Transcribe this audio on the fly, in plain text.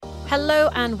Hello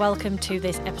and welcome to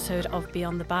this episode of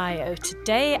Beyond the Bio.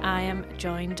 Today I am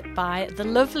joined by the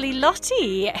lovely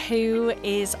Lottie, who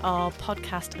is our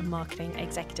podcast and marketing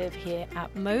executive here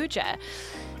at Moja.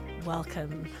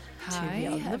 Welcome to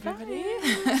Beyond the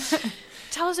Bio.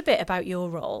 Tell us a bit about your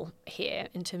role here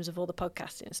in terms of all the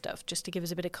podcasting and stuff, just to give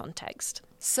us a bit of context.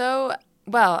 So,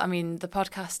 the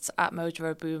podcasts at Moja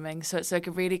are booming, so it's like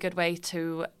a really good way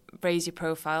to raise your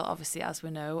profile, obviously, as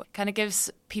we know. Kind of gives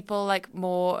people like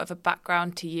more of a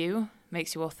background to you,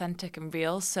 makes you authentic and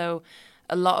real. So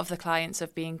a lot of the clients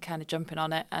have been kind of jumping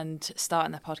on it and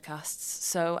starting their podcasts.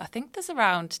 So I think there's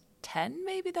around 10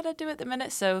 maybe that I do at the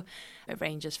minute. So it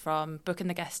ranges from booking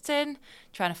the guests in,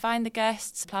 trying to find the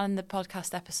guests, planning the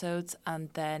podcast episodes, and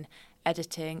then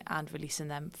editing and releasing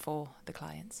them for the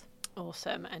clients.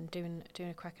 Awesome, and doing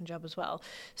a cracking job as well.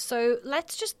 So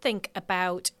let's just think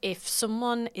about if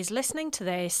someone is listening to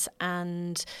this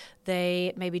and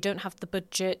they maybe don't have the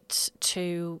budget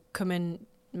to come and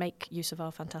make use of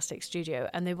our fantastic studio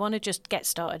and they want to just get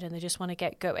started and they just want to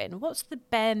get going. What's the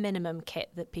bare minimum kit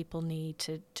that people need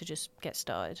to just get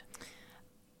started?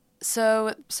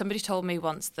 So somebody told me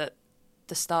once that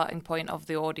the starting point of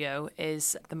the audio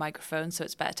is the microphone, so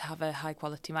it's better to have a high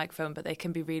quality microphone, but they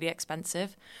can be really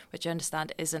expensive, which I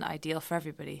understand isn't ideal for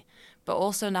everybody. But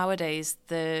also nowadays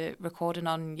the recording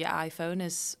on your iPhone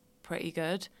is pretty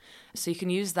good, so you can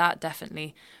use that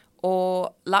definitely.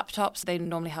 Or laptops, they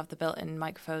normally have the built-in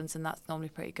microphones and that's normally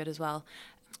pretty good as well.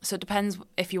 So it depends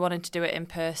if you wanted to do it in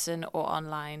person or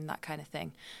online, that kind of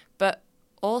thing. But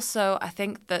also I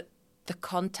think that the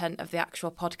content of the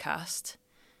actual podcast,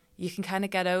 you can kind of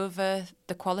get over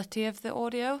the quality of the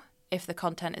audio if the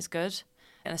content is good.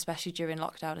 And especially during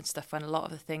lockdown and stuff, when a lot of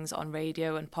the things on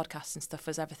radio and podcasts and stuff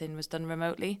everything was done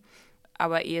remotely,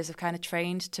 our ears have kind of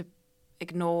trained to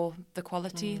ignore the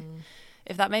quality,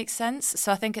 if that makes sense.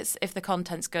 So I think it's if the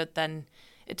content's good, then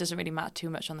it doesn't really matter too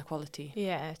much on the quality.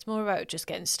 Yeah, it's more about just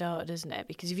getting started, isn't it?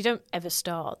 Because if you don't ever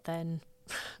start, then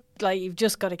you've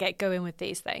just got to get going with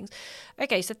these things.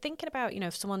 Okay, so thinking about,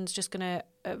 if someone's just going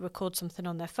to record something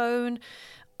on their phone,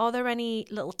 are there any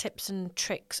little tips and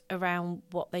tricks around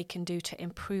what they can do to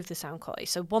improve the sound quality?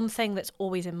 So one thing that's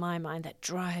always in my mind that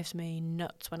drives me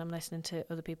nuts when I'm listening to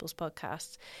other people's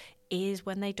podcasts is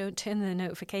when they don't turn the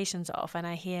notifications off and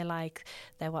I hear like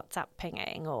their WhatsApp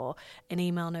pinging or an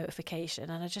email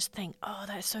notification and I just think, oh,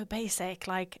 that's so basic.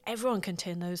 Like everyone can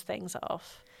turn those things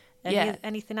off.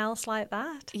 Anything else like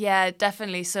that? Yeah,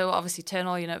 definitely. So obviously turn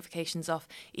all your notifications off,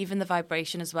 even the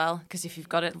vibration as well, because if you've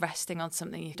got it resting on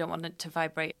something, you don't want it to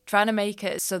vibrate. Trying to make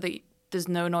it so that there's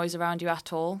no noise around you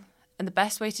at all. And the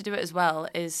best way to do it as well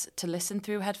is to listen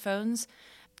through headphones,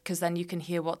 because then you can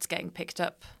hear what's getting picked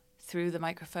up through the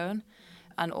microphone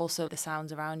and also the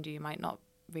sounds around you might not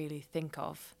really think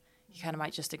of. You kind of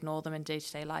might just ignore them in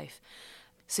day-to-day life.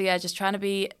 So yeah, just trying to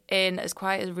be in as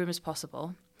quiet a room as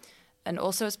possible. And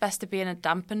also it's best to be in a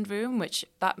dampened room, which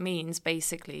that means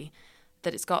basically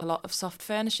that it's got a lot of soft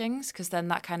furnishings, because then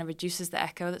that kind of reduces the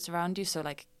echo that's around you. So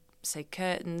like, say,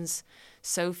 curtains,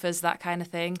 sofas, that kind of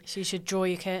thing. So you should draw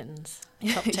your curtains.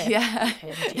 Top tip. Yeah.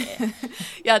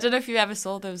 Yeah, I don't know if you ever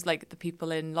saw those, like the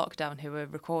people in lockdown who were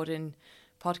recording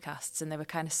podcasts and they were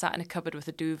kind of sat in a cupboard with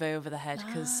a duvet over their head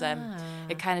because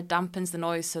it kind of dampens the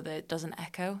noise so that it doesn't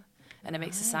echo and it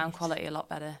makes the sound quality a lot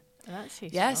better. That's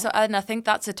useful. Yeah, and I think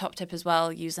that's a top tip as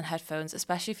well, using headphones,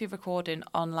 especially if you're recording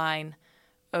online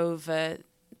over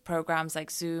programs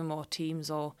like Zoom or Teams,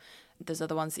 or there's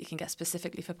other ones that you can get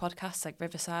specifically for podcasts like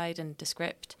Riverside and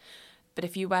Descript. But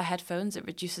if you wear headphones, it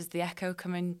reduces the echo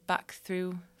coming back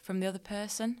through from the other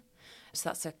person. So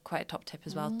that's quite a top tip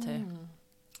as well too.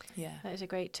 Yeah. That is a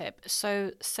great tip.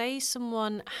 So say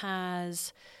someone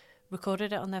has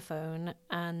recorded it on their phone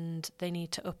and they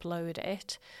need to upload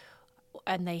it,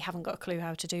 and they haven't got a clue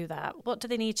how to do that. What do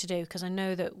they need to do? Because I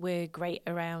know that we're great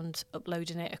around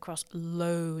uploading it across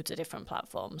loads of different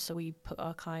platforms. So we put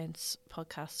our clients'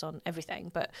 podcasts on everything.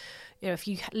 But if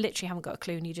you literally haven't got a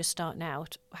clue and you're just starting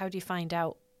out, how do you find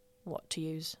out what to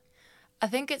use? I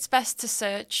think it's best to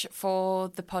search for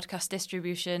the podcast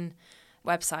distribution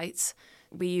websites.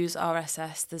 We use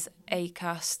RSS, there's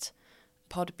Acast,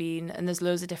 Podbean, and there's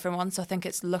loads of different ones. So I think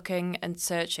it's looking and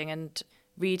searching and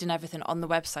reading everything on the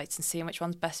websites and seeing which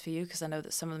one's best for you, because I know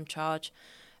that some of them charge.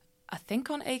 I think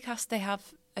on Acast they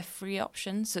have a free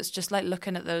option, so it's just like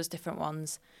looking at those different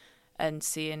ones and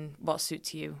seeing what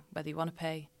suits you, whether you want to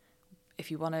pay, if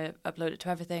you want to upload it to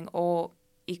everything, or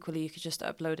equally you could just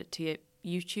upload it to your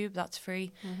YouTube, that's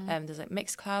free. There's like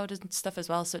Mixcloud and stuff as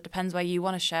well, so it depends where you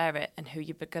want to share it and who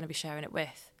you're going to be sharing it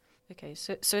with. Okay,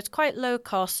 so it's quite low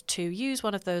cost to use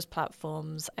one of those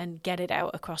platforms and get it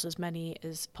out across as many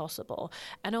as possible.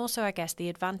 And also, I guess the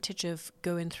advantage of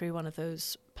going through one of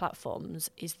those platforms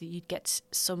is that you'd get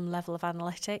some level of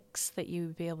analytics that you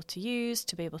would be able to use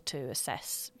to be able to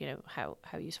assess, how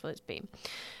useful it's been.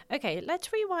 Okay,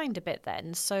 let's rewind a bit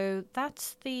then. So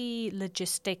that's the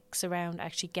logistics around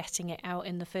actually getting it out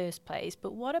in the first place.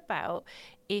 But what about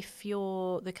if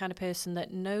you're the kind of person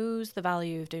that knows the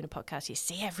value of doing a podcast, you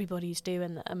see everybody's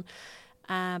doing them,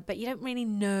 but you don't really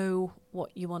know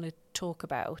what you want to talk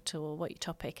about or what your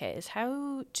topic is?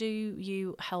 How do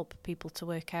you help people to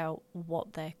work out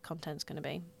what their content's going to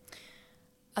be?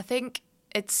 I think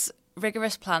it's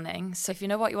rigorous planning. So if you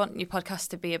know what you want your podcast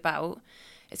to be about,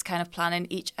 it's kind of planning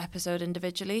each episode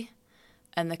individually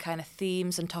and the kind of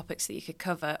themes and topics that you could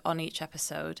cover on each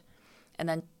episode. And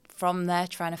then from there,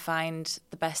 trying to find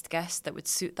the best guest that would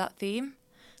suit that theme.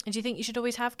 And do you think you should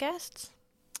always have guests?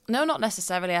 No, not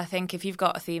necessarily. I think if you've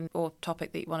got a theme or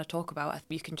topic that you want to talk about,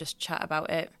 you can just chat about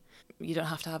it. You don't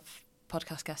have to have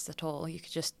podcast guests at all. You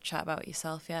could just chat about it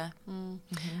yourself, yeah.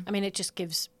 Mm-hmm. I mean, it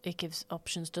gives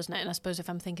options, doesn't it? And I suppose if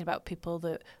I'm thinking about people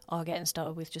that are getting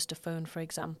started with just a phone, for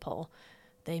example,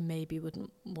 they maybe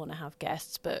wouldn't want to have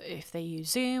guests, but if they use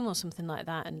Zoom or something like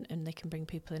that and they can bring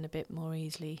people in a bit more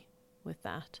easily with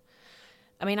that.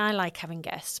 I mean, I like having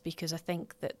guests because I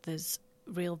think that there's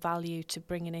real value to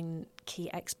bringing in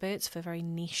key experts for very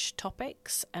niche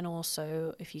topics, and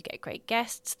also if you get great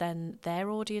guests, then their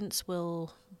audience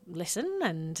will listen,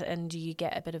 and you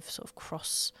get a bit of sort of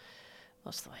cross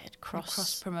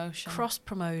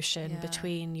promotion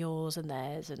between yours and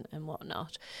theirs and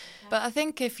whatnot. But I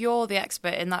think if you're the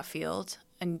expert in that field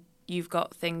and you've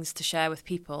got things to share with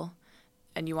people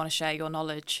and you want to share your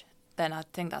knowledge, then I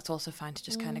think that's also fine to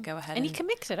just kind of go ahead. And you can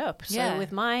mix it up. So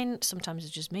with mine, sometimes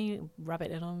it's just me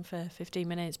rabbiting on for 15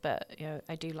 minutes, but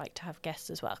I do like to have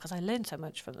guests as well because I learn so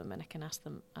much from them and I can ask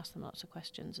them lots of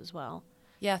questions as well.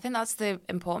 Yeah, I think that's the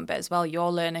important bit as well.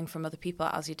 You're learning from other people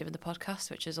as you're doing the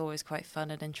podcast, which is always quite fun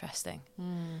and interesting.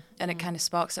 And it kind of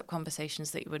sparks up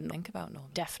conversations that you wouldn't think about normally.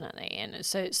 Definitely. And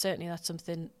so certainly that's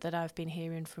something that I've been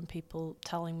hearing from people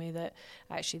telling me that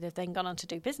actually they've then gone on to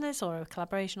do business or a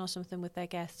collaboration or something with their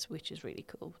guests, which is really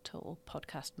cool. Total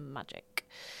podcast magic.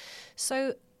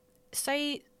 So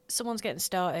say someone's getting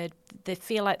started, they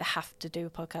feel like they have to do a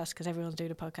podcast because everyone's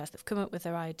doing a podcast. They've come up with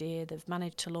their idea, they've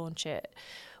managed to launch it.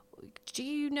 Do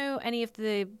you know any of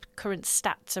the current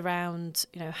stats around,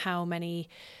 how many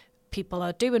people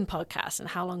are doing podcasts and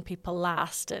how long people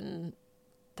last and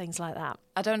things like that?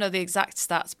 I don't know the exact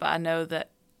stats, but I know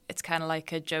that it's kind of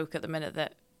like a joke at the minute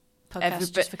that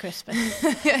podcast just for Christmas.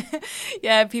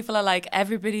 Yeah, people are like,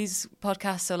 everybody's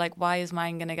podcast, so like, why is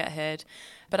mine going to get heard?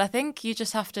 But I think you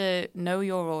just have to know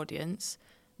your audience,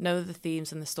 know the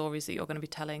themes and the stories that you're going to be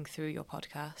telling through your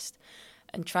podcast,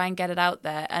 and try and get it out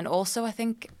there. And also, I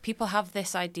think people have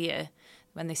this idea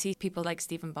when they see people like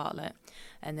Stephen Bartlett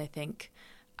and they think,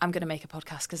 I'm going to make a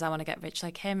podcast because I want to get rich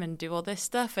like him and do all this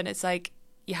stuff. And it's like,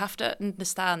 you have to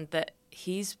understand that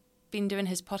he's been doing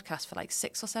his podcast for like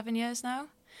 6 or 7 years now.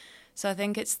 So I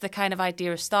think it's the kind of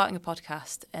idea of starting a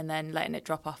podcast and then letting it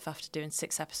drop off after doing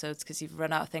 6 episodes because you've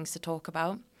run out of things to talk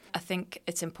about. I think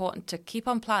it's important to keep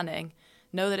on planning,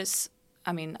 know that it's,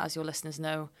 as your listeners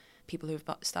know, people who've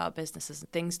started businesses,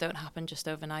 things don't happen just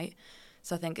overnight.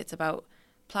 So I think it's about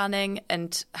planning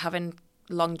and having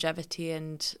longevity,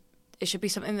 and it should be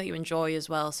something that you enjoy as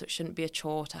well. So it shouldn't be a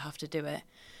chore to have to do it,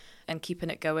 and keeping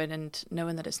it going and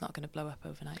knowing that it's not going to blow up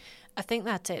overnight. I think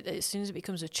that's it. As soon as it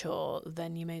becomes a chore,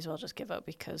 then you may as well just give up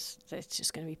because it's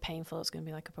just going to be painful. It's going to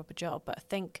be like a proper job. But I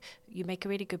think you make a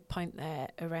really good point there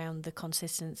around the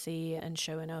consistency and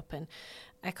showing up. And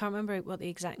I can't remember what the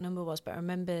exact number was, but I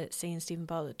remember seeing Stephen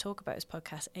Bartlett talk about his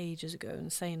podcast ages ago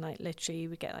and saying like literally you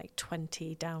would get like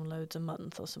 20 downloads a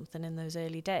month or something in those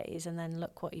early days, and then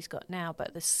look what he's got now.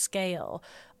 But the scale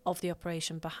of the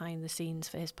operation behind the scenes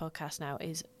for his podcast now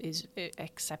is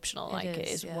exceptional. It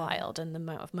is wild, and the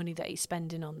amount of money that he's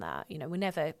spending on that, we're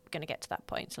never going to get to that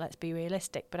point, so let's be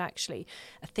realistic. But actually,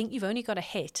 I think you've only got to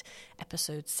hit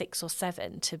episode 6 or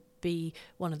 7 to be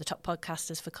one of the top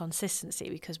podcasters for consistency,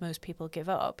 because most people give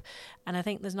up. And I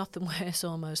think there's nothing worse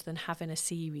almost than having a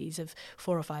series of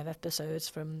 4 or 5 episodes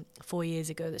from 4 years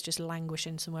ago that's just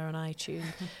languishing somewhere on iTunes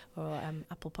or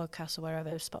Apple Podcasts or wherever,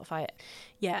 Spotify.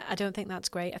 Yeah, I don't think that's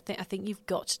great. I think you've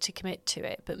got to commit to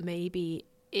it, but maybe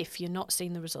if you're not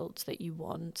seeing the results that you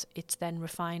want, it's then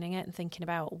refining it and thinking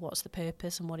about what's the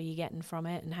purpose and what are you getting from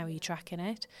it and how are you tracking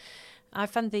it. I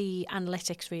found the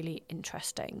analytics really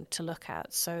interesting to look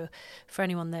at. So for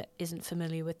anyone that isn't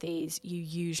familiar with these, you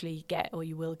usually get, or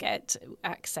you will get,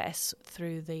 access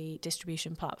through the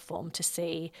distribution platform to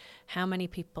see how many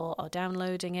people are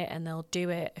downloading it, and they'll do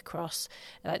it across,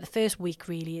 like the first week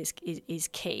really is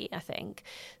key, I think.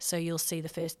 So you'll see the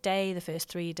first day, the first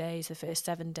 3 days, the first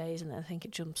 7 days, and then I think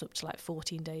it jumps up to like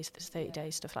 14 days, 30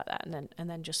 days, stuff like that, and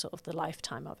then just sort of the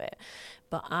lifetime of it.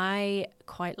 But I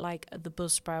quite like the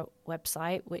Buzzsprout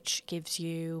website, which gives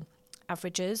you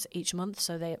averages each month.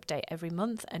 So they update every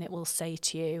month, and it will say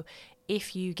to you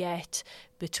if you get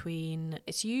between,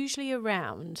 it's usually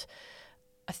around,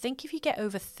 I think if you get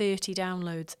over 30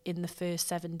 downloads in the first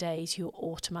 7 days, you're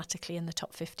automatically in the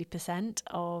top 50%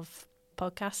 of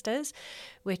podcasters,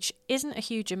 which isn't a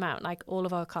huge amount. Like all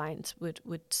of our clients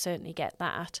would certainly get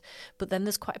that, but then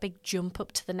there's quite a big jump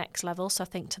up to the next level. So I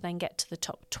think to then get to the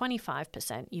top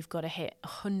 25%, you've got to hit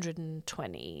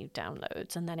 120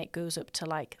 downloads, and then it goes up to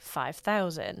like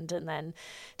 5,000 and then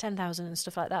 10,000 and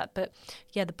stuff like that. But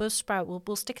yeah, the Buzzsprout,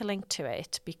 we'll stick a link to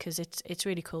it because it's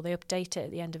really cool. They update it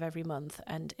at the end of every month,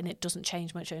 and it doesn't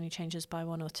change much, it only changes by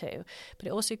 1 or 2, but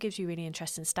it also gives you really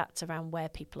interesting stats around where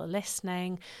people are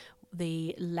listening,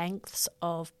 the lengths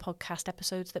of podcast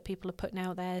episodes that people are putting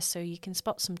out there, so you can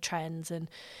spot some trends. And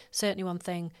certainly one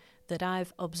thing that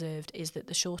I've observed is that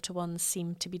the shorter ones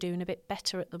seem to be doing a bit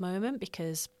better at the moment,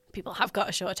 because people have got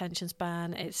a short attention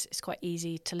span. It's quite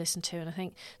easy to listen to, and I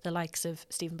think the likes of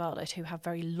Stephen Bartlett, who have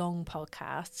very long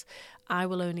podcasts, I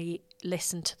will only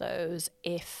listen to those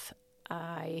if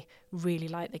I really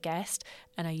like the guest,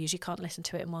 and I usually can't listen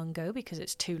to it in one go because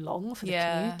it's too long for the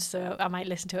commute. So I might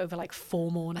listen to it over like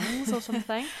 4 mornings or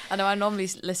something. I know I normally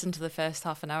listen to the first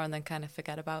half an hour and then kind of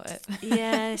forget about it.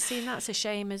 Yeah, see, that's a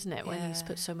shame, isn't it, when you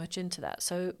put so much into that.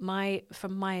 So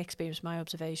from my experience, my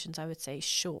observations, I would say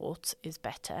short is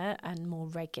better and more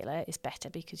regular is better,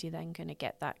 because you're then going to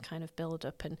get that kind of build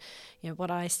up. And what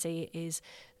I see is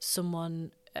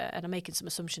someone, and I'm making some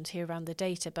assumptions here around the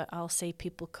data, but I'll see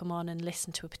people come on and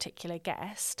listen to a particular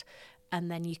guest,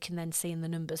 and then you can then see in the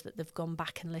numbers that they've gone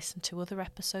back and listened to other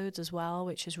episodes as well,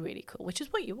 which is really cool, which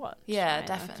is what you want. Yeah, right?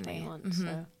 definitely.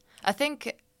 So. I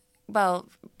think, well,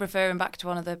 referring back to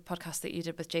one of the podcasts that you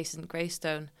did with Jason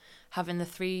Greystone, having the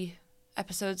 3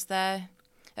 episodes there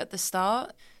at the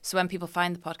start, so when people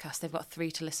find the podcast, they've got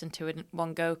 3 to listen to in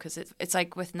one go, because it's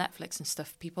like with Netflix and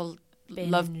stuff, people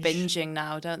love binging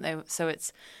now, don't they? So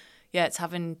it's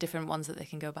having different ones that they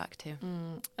can go back to.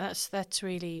 That's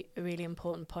really a really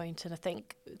important point, and I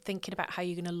think thinking about how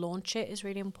you're going to launch it is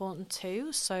really important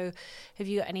too. So have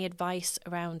you got any advice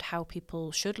around how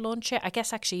people should launch it? I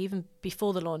guess actually even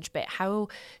before the launch bit, how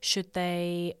should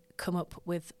they come up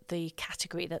with the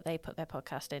category that they put their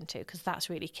podcast into? Because that's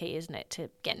really key, isn't it, to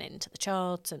getting into the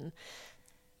charts? And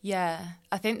yeah,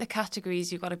 I think the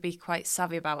categories, you've got to be quite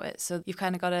savvy about it. So you've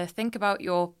kind of got to think about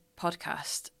your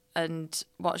podcast and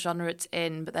what genre it's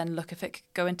in, but then look if it could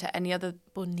go into any other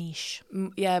more niche.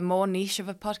 More niche of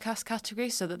a podcast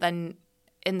category, so that then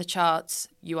in the charts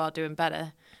you are doing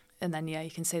better. And then,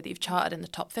 you can say that you've charted in the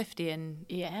top 50 in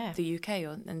the UK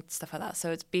and stuff like that.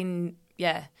 So it's been,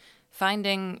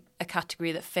 finding a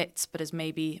category that fits but is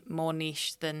maybe more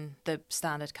niche than the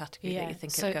standard category that you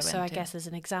think it would go into. So I guess as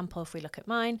an example, if we look at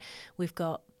mine, we've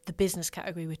got the business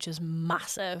category, which is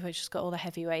massive, which has got all the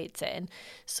heavyweights in.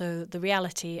 So the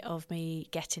reality of me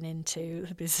getting into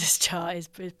the business chart is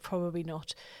probably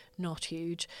not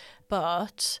huge,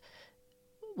 but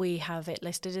we have it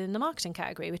listed in the marketing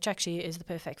category, which actually is the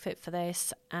perfect fit for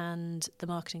this, and the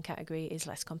marketing category is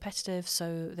less competitive,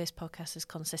 so this podcast is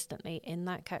consistently in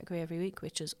that category every week,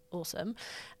 which is awesome.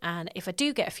 And if I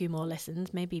do get a few more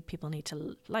listens, maybe people need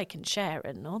to like and share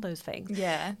and all those things,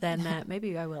 then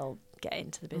maybe I will get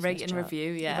into the business rate and chart.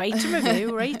 review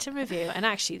rate and review. And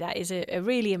actually that is a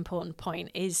really important point,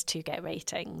 is to get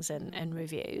ratings and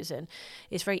reviews, and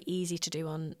it's very easy to do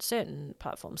on certain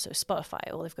platforms. So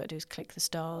Spotify, all they've got to do is click the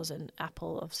stars, and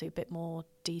Apple obviously a bit more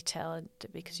detail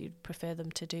because you'd prefer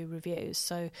them to do reviews.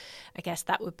 So I guess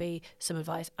that would be some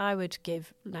advice I would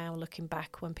give now, looking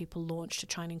back, when people launch, to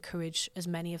try and encourage as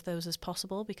many of those as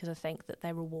possible, because I think that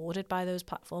they're rewarded by those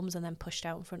platforms and then pushed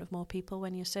out in front of more people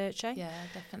when you're searching. Yeah,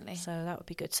 definitely. So that would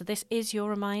be good. So this is your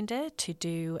reminder to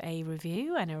do a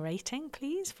review and a rating,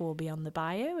 please, for Beyond the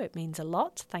Bio. It means a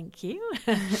lot. Thank you.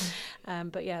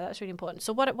 But yeah, that's really important.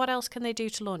 So what else can they do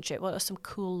to launch it? What are some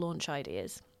cool launch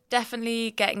ideas?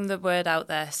 Definitely getting the word out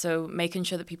there. So making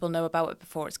sure that people know about it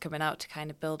before it's coming out, to kind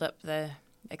of build up the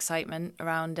excitement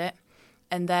around it.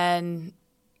 And then,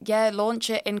 launch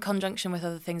it in conjunction with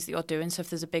other things that you're doing. So if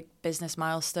there's a big business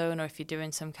milestone, or if you're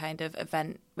doing some kind of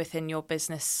event within your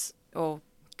business or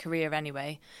career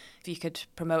anyway, if you could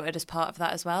promote it as part of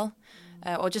that as well.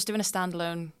 Or just doing a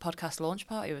standalone podcast launch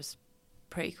party was a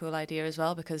pretty cool idea as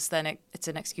well, because then it's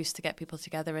an excuse to get people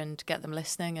together and get them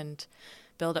listening and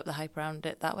build up the hype around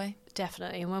it that way.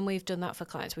 Definitely. And when we've done that for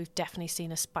clients, we've definitely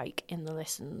seen a spike in the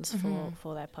listens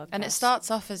for their podcast. And it starts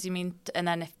off as you mean, and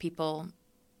then if people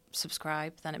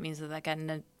subscribe, then it means that they're getting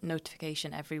a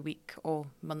notification every week or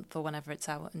month or whenever it's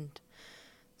out, and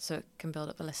so it can build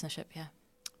up the listenership. Yeah.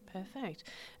 Perfect.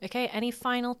 Okay, any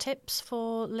final tips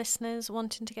for listeners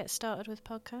wanting to get started with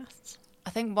podcasts? I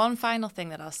think one final thing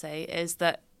that I'll say is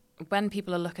that when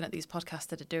people are looking at these podcasts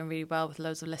that are doing really well with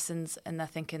loads of listens, and they're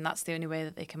thinking that's the only way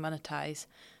that they can monetize.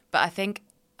 But I think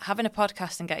having a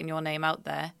podcast and getting your name out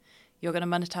there, you're going to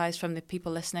monetize from the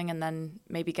people listening, and then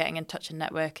maybe getting in touch and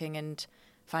networking and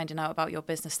finding out about your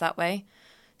business that way.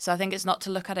 So I think it's not to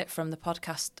look at it from the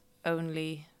podcast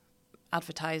only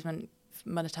advertisement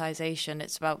monetization.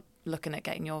 It's about looking at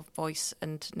getting your voice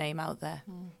and name out there.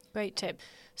 Great tip.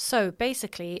 So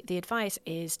basically, the advice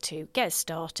is to get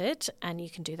started, and you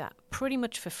can do that pretty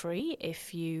much for free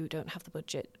if you don't have the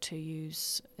budget to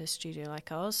use a studio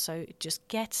like ours. So just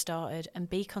get started and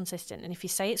be consistent. And if you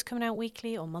say it's coming out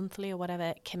weekly or monthly or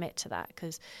whatever, commit to that,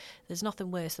 because there's nothing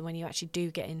worse than when you actually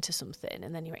do get into something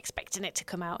and then you're expecting it to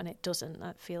come out and it doesn't.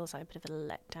 That feels like a bit of a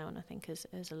letdown, I think,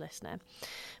 as a listener.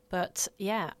 But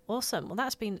yeah, awesome. Well,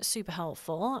 that's been super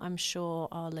helpful. I'm sure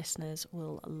our listeners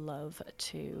will love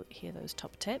to hear those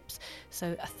top tips.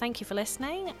 So thank you for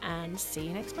listening, and see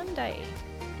you next Monday.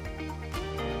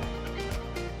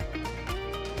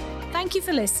 Thank you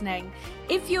for listening.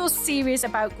 If you're serious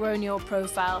about growing your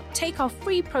profile, take our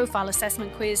free profile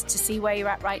assessment quiz to see where you're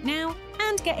at right now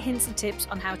and get hints and tips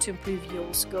on how to improve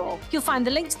your score. You'll find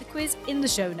the link to the quiz in the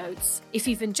show notes. If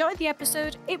you've enjoyed the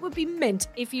episode, it would be mint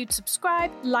if you'd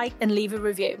subscribe, like, and leave a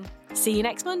review. See you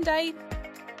next Monday.